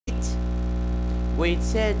wheat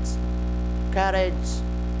seeds, carrots,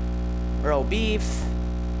 raw beef,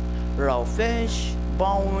 raw fish,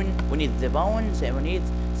 bone. We need the bones, and we need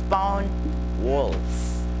spawn wolf.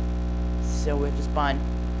 So we have to spawn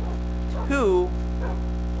 2.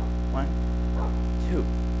 1, 2.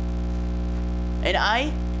 And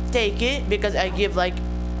I take it because I give like,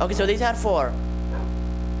 okay, so these are 4.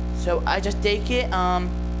 So I just take it.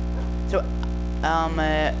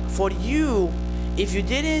 For you, if you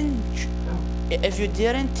didn't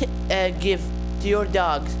give to your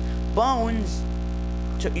dogs bones,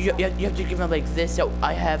 so you have to give them like this. So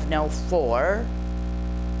I have now 4.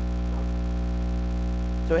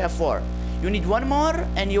 So we have 4. You need 1 more,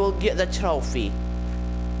 and you will get the trophy.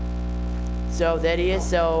 So that is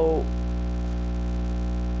so.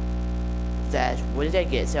 That what did I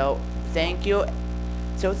get? So thank you.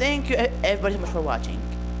 So thank you everybody so much for watching,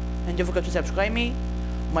 and don't forget to subscribe me.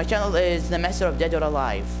 My channel is The Master of Dead or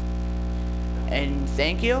Alive. And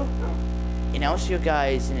thank you, and I'll see you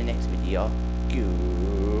guys in the next video. Good.